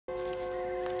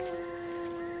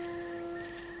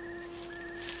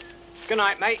Good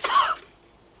night, mate.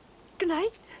 Good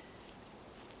night.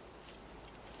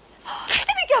 Let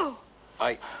me go.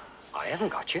 I haven't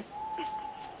got you.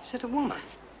 Is it a woman?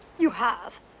 You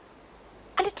have.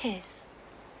 And it is.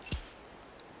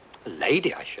 A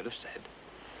lady, I should have said.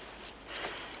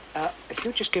 If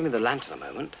you'll just give me the lantern a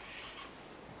moment,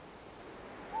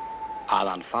 I'll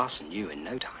unfasten you in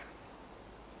no time.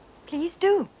 Please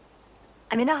do.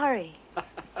 I'm in a hurry.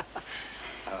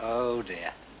 Oh,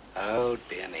 dear. Oh,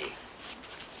 dear me.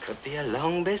 Could be a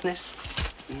long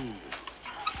business.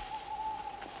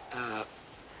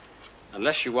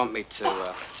 Unless you want me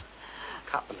to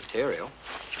cut the material.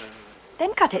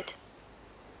 Then cut it.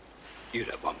 You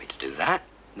don't want me to do that.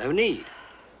 No need.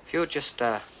 If you'll just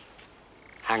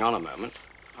hang on a moment,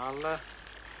 I'll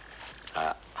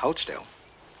hold still.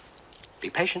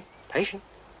 Be patient, patient.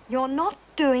 You're not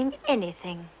doing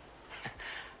anything.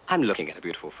 I'm looking at a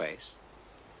beautiful face.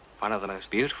 One of the most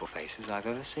beautiful faces I've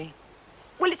ever seen.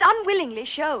 Well, it's unwillingly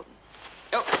shown.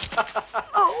 Oh.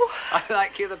 Oh. I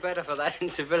like you the better for that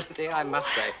incivility, I must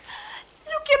say.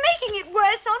 Look, you're making it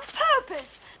worse on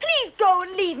purpose. Please go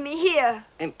and leave me here.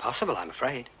 Impossible, I'm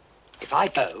afraid. If I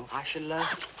go, I shall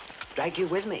drag you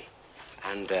with me.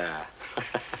 And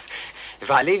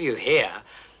if I leave you here,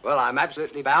 well, I'm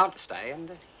absolutely bound to stay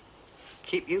and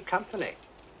keep you company.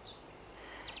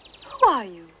 Who are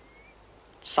you?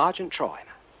 Sergeant Troy.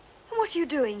 And what are you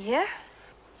doing here?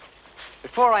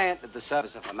 Before I entered the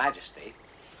service of Her Majesty,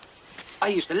 I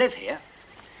used to live here.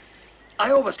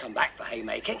 I always come back for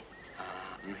haymaking.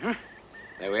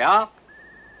 There we are.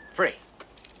 Free.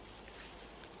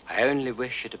 I only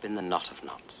wish it had been the knot of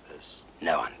knots. There's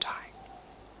no untying.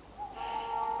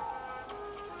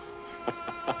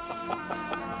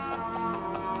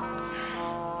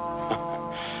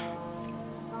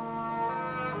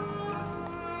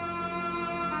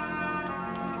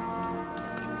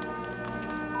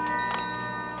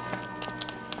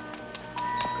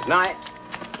 Good night,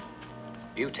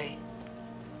 beauty.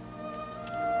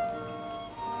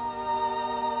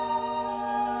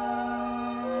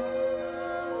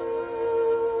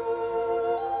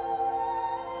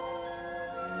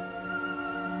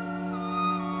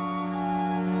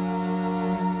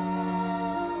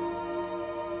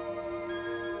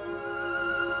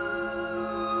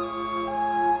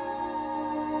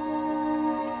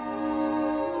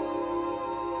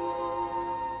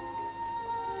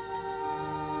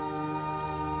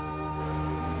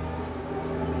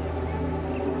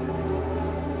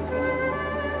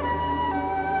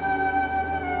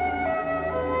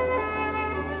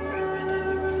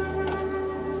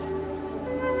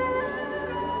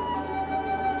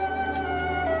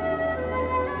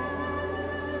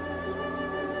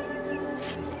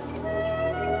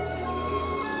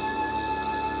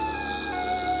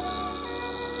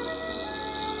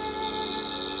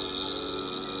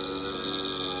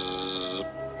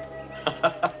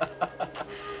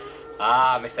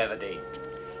 Ah, Miss Everdeen.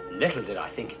 Little did I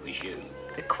think it was you.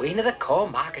 The Queen of the Corps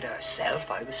Market herself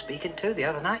I was speaking to the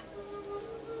other night.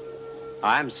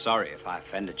 I'm sorry if I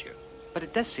offended you, but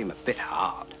it does seem a bit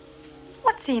hard.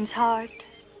 What seems hard?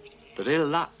 That ill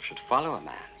luck should follow a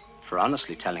man for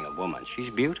honestly telling a woman she's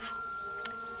beautiful.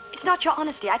 It's not your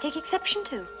honesty I take exception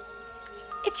to.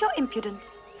 It's your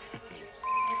impudence.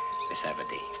 Miss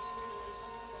Everdeen,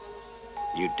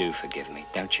 you do forgive me,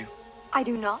 don't you? I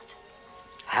do not.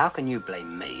 How can you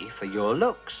blame me for your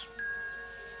looks?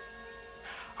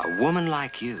 A woman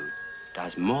like you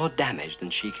does more damage than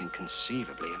she can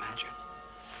conceivably imagine.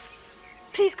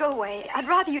 Please go away. I'd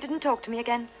rather you didn't talk to me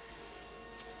again.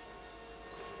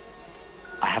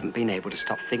 I haven't been able to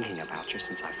stop thinking about you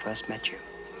since I first met you.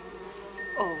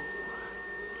 Oh.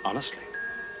 Honestly.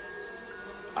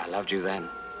 I loved you then,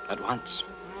 at once.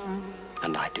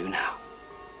 And I do now.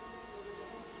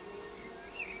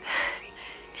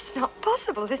 It's not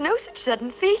possible. There's no such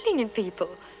sudden feeling in people.